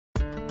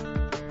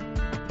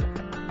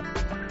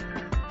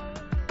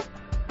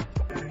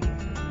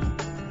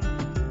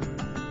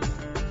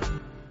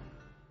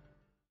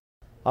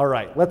All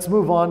right, let's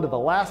move on to the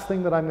last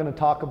thing that I'm going to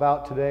talk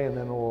about today, and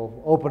then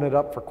we'll open it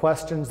up for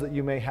questions that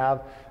you may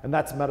have, and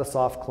that's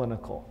Medisoft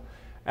Clinical.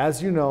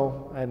 As you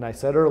know, and I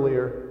said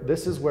earlier,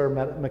 this is where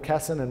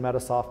McKesson and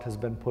Medisoft has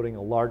been putting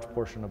a large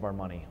portion of our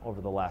money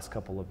over the last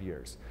couple of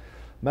years.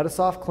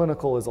 Medisoft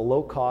Clinical is a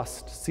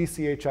low-cost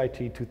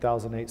CCHIT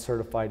 2008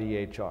 certified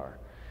EHR.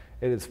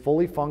 It is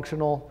fully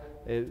functional.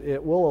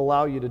 It will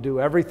allow you to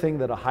do everything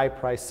that a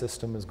high-price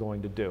system is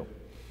going to do.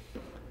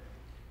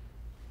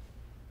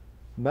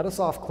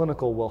 Medisoft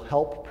Clinical will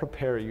help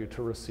prepare you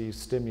to receive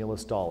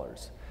stimulus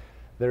dollars.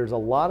 There's a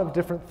lot of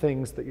different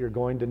things that you're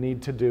going to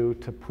need to do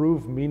to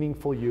prove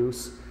meaningful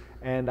use,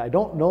 and I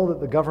don't know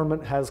that the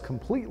government has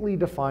completely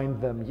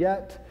defined them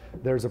yet.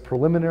 There's a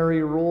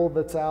preliminary rule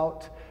that's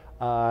out,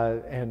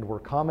 and we're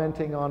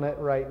commenting on it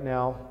right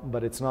now,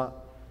 but it's not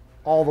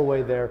all the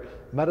way there.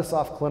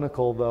 Medisoft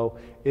Clinical, though,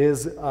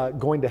 is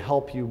going to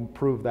help you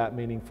prove that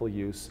meaningful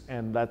use,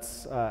 and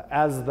that's,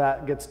 as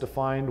that gets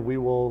defined, we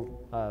will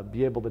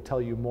be able to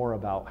tell you more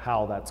about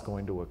how that's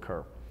going to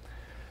occur.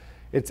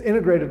 It's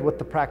integrated with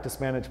the practice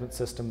management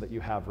system that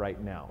you have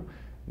right now.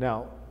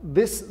 Now,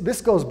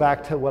 this goes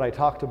back to what I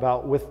talked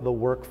about with the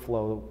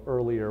workflow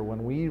earlier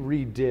when we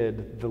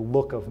redid the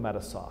look of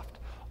Medisoft.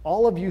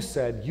 All of you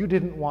said you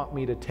didn't want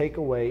me to take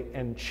away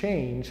and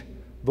change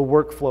the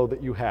workflow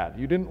that you had.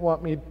 You didn't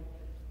want me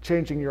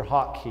changing your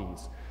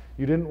hotkeys.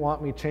 You didn't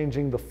want me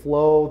changing the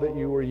flow that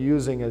you were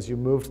using as you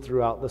moved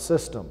throughout the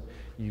system.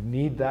 You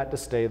need that to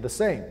stay the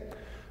same.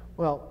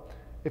 Well,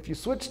 if you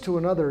switch to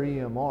another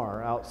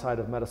EMR outside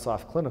of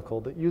Medisoft Clinical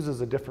that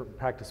uses a different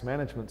practice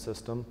management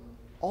system,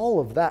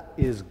 all of that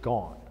is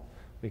gone.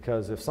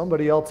 Because if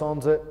somebody else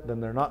owns it, then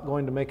they're not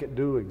going to make it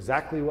do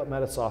exactly what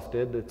Medisoft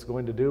did. It's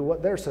going to do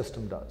what their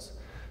system does.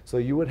 So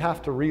you would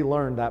have to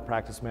relearn that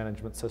practice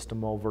management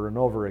system over and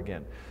over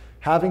again.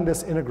 Having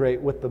this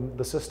integrate with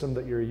the system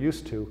that you're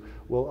used to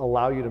will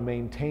allow you to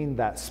maintain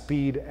that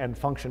speed and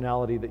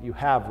functionality that you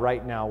have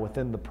right now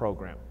within the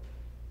program.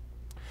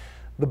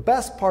 The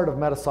best part of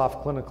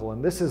Medisoft Clinical,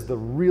 and this is the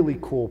really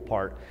cool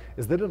part,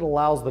 is that it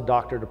allows the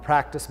doctor to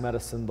practice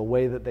medicine the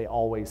way that they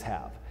always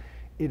have.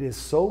 It is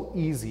so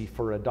easy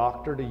for a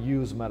doctor to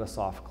use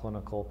Medisoft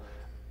Clinical.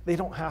 They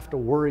don't have to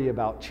worry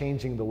about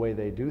changing the way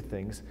they do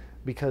things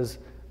because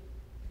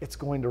it's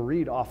going to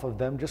read off of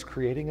them just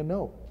creating a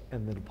note,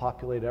 and it'll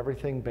populate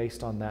everything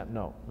based on that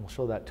note. We'll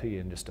show that to you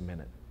in just a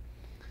minute.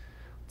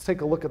 Let's take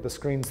a look at the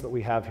screens that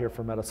we have here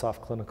for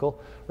Medisoft Clinical.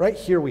 Right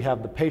here we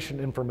have the patient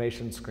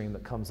information screen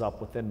that comes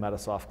up within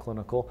Medisoft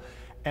Clinical.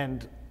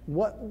 And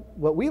what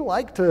we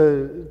like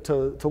to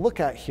look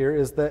at here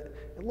is that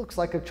it looks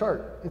like a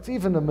chart. It's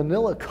even a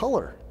manila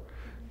color.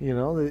 You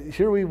know,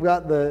 here we've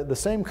got the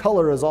same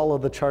color as all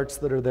of the charts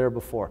that are there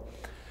before.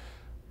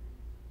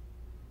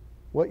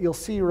 What you'll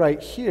see right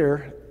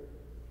here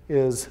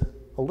is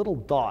a little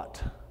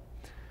dot.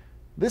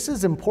 This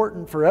is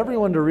important for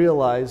everyone to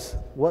realize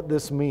what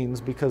this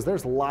means because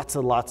there's lots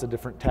of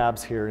different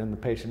tabs here in the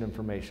patient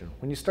information.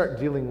 When you start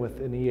dealing with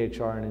an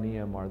EHR and an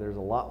EMR, there's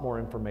a lot more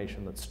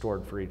information that's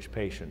stored for each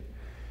patient.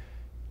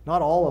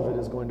 Not all of it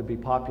is going to be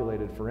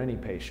populated for any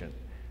patient.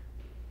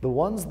 The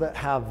ones that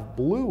have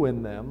blue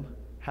in them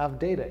have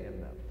data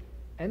in them.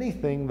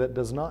 Anything that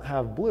does not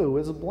have blue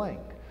is a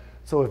blank.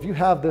 So if you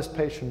have this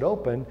patient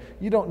open,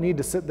 you don't need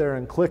to sit there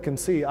and click and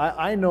see.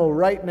 I know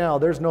right now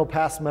there's no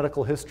past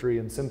medical history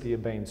in Cynthia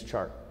Bain's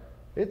chart.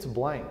 It's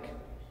blank.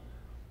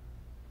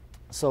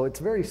 So it's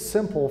very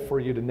simple for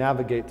you to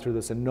navigate through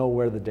this and know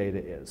where the data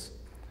is.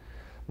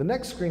 The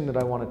next screen that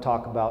I want to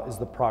talk about is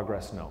the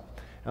progress note.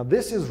 Now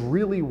this is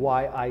really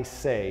why I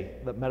say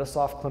that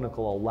Medisoft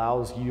Clinical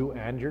allows you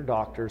and your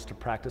doctors to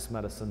practice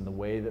medicine the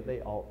way that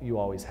you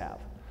always have.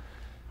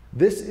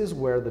 This is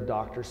where the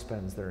doctor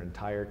spends their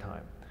entire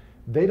time.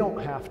 They don't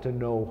have to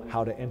know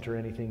how to enter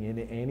anything in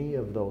any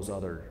of those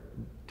other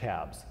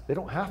tabs. They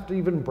don't have to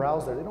even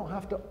browse there. They don't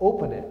have to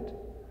open it.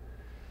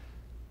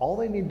 All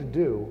they need to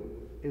do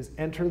is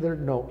enter their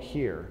note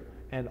here,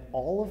 and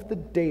all of the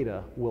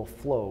data will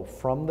flow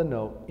from the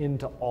note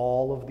into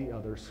all of the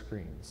other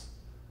screens.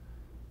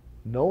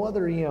 No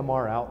other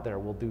EMR out there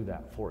will do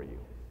that for you.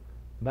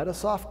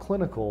 Medisoft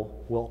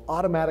Clinical will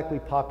automatically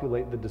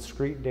populate the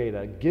discrete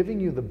data,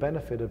 giving you the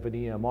benefit of an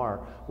EMR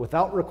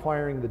without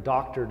requiring the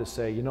doctor to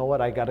say, you know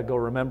what, I got to go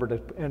remember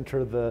to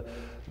enter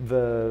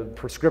the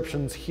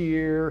prescriptions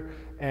here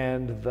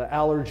and the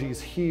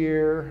allergies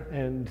here,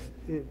 and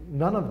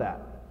none of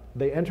that.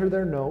 They enter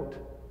their note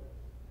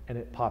and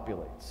it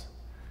populates.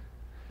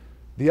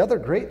 The other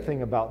great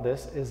thing about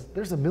this is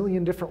there's a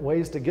million different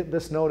ways to get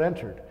this note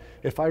entered.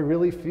 If I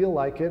really feel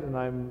like it and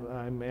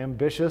I'm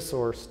ambitious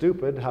or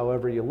stupid,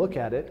 however you look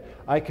at it,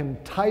 I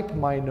can type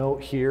my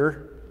note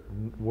here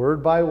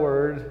word by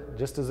word,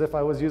 just as if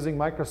I was using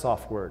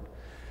Microsoft Word.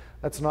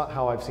 That's not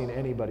how I've seen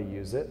anybody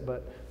use it,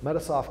 but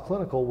Medisoft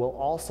Clinical will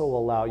also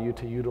allow you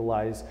to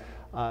utilize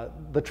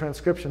the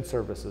transcription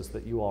services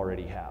that you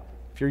already have.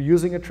 If you're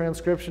using a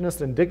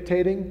transcriptionist and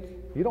dictating,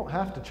 you don't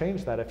have to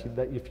change that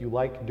if you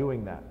like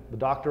doing that. The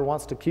doctor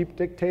wants to keep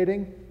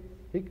dictating,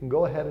 he can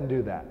go ahead and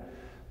do that.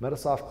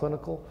 Medisoft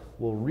Clinical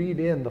will read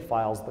in the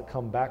files that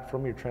come back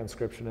from your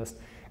transcriptionist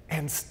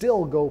and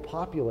still go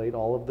populate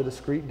all of the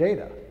discrete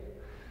data.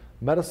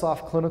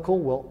 Medisoft Clinical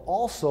will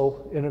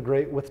also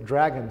integrate with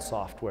Dragon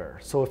software.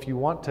 So if you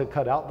want to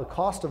cut out the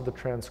cost of the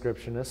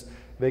transcriptionist,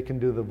 they can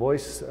do the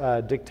voice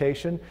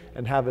dictation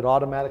and have it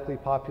automatically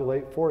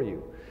populate for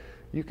you.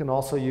 You can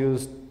also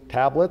use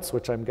tablets,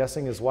 which I'm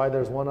guessing is why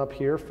there's one up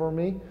here for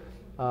me,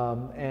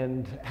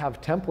 and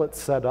have templates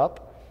set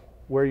up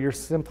where you're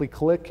simply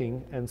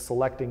clicking and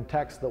selecting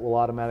text that will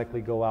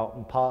automatically go out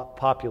and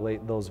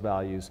populate those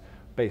values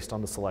based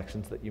on the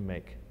selections that you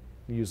make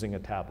using a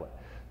tablet.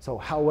 So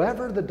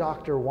however the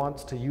doctor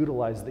wants to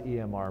utilize the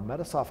EMR,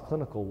 Medisoft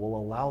Clinical will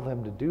allow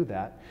them to do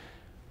that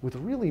with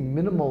really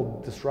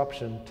minimal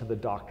disruption to the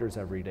doctor's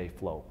everyday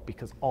flow,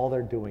 because all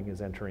they're doing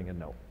is entering a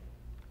note.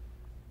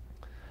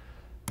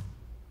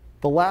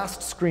 The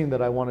last screen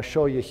that I want to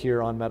show you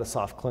here on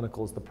Medisoft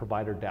Clinical is the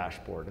provider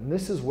dashboard. And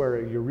this is where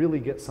you really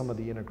get some of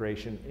the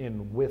integration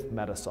in with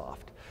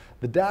Medisoft.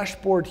 The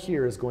dashboard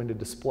here is going to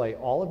display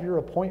all of your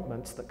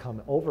appointments that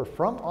come over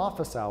from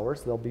office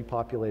hours. They'll be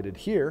populated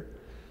here.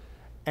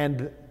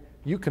 And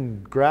you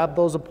can grab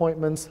those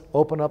appointments,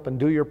 open up and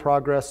do your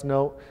progress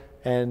note.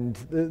 And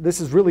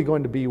this is really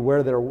going to be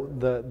where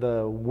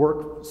the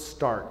work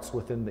starts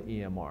within the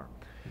EMR.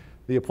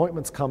 The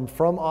appointments come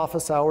from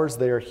office hours,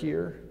 they are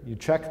here. You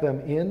check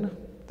them in,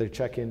 they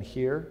check in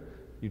here.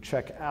 You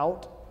check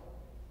out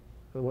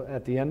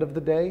at the end of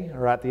the day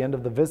or at the end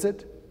of the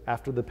visit.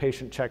 After the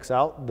patient checks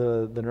out,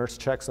 the nurse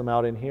checks them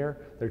out in here.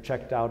 They're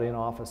checked out in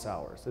office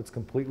hours. It's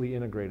completely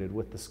integrated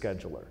with the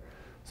scheduler.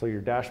 So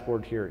your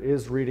dashboard here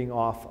is reading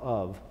off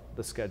of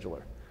the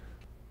scheduler.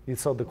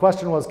 So the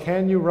question was,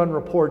 can you run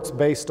reports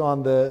based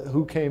on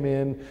who came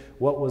in,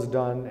 what was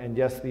done? And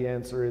yes, the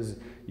answer is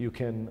you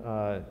can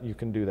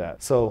do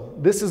that. So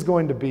this is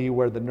going to be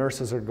where the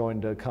nurses are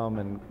going to come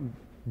and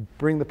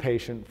bring the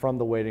patient from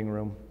the waiting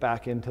room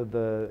back into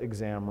the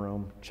exam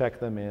room, check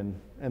them in,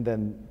 and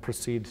then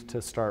proceed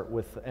to start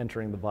with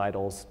entering the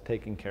vitals,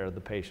 taking care of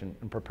the patient,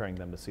 and preparing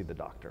them to see the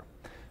doctor.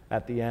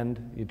 At the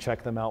end, you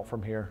check them out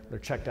from here. They're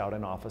checked out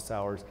in office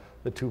hours.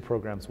 The two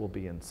programs will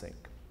be in sync.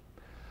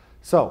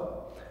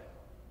 So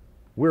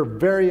we're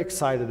very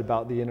excited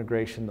about the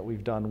integration that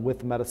we've done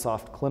with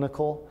Medisoft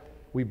Clinical.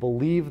 We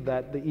believe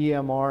that the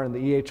EMR and the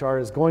EHR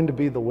is going to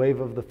be the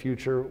wave of the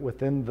future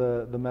within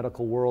the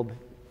medical world.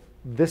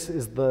 This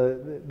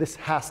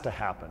has to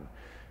happen.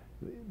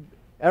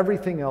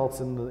 Everything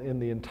else in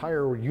the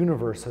entire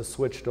universe has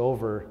switched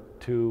over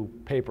to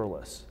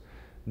paperless.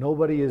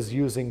 Nobody is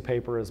using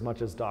paper as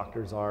much as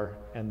doctors are,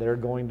 and they're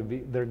going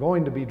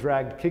to be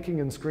dragged kicking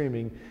and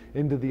screaming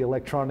into the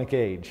electronic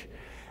age.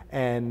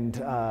 And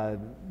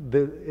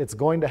it's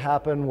going to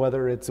happen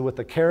whether it's with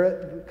a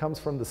carrot that comes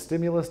from the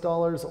stimulus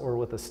dollars or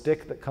with a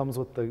stick that comes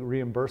with the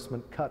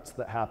reimbursement cuts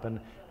that happen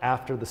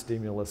after the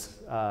stimulus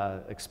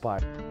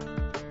expires.